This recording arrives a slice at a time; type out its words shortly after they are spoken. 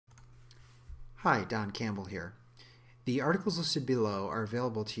Hi, Don Campbell here. The articles listed below are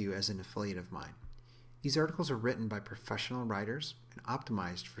available to you as an affiliate of mine. These articles are written by professional writers and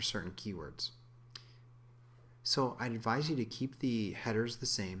optimized for certain keywords. So I'd advise you to keep the headers the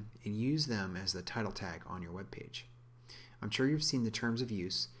same and use them as the title tag on your web page. I'm sure you've seen the terms of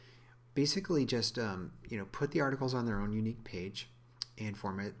use. Basically just put the articles on their own unique page and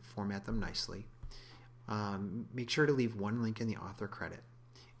format them nicely. Make sure to leave one link in the author credit.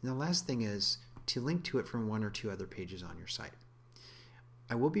 And the last thing is to link to it from one or two other pages on your site.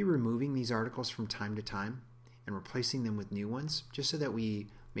 I will be removing these articles from time to time and replacing them with new ones just so that we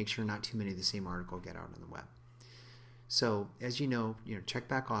make sure not too many of the same article get out on the web. So as you know, check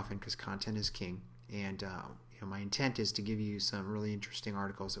back often because content is king, and my intent is to give you some really interesting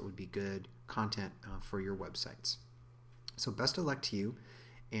articles that would be good content for your websites. So best of luck to you,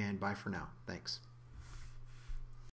 and bye for now. Thanks.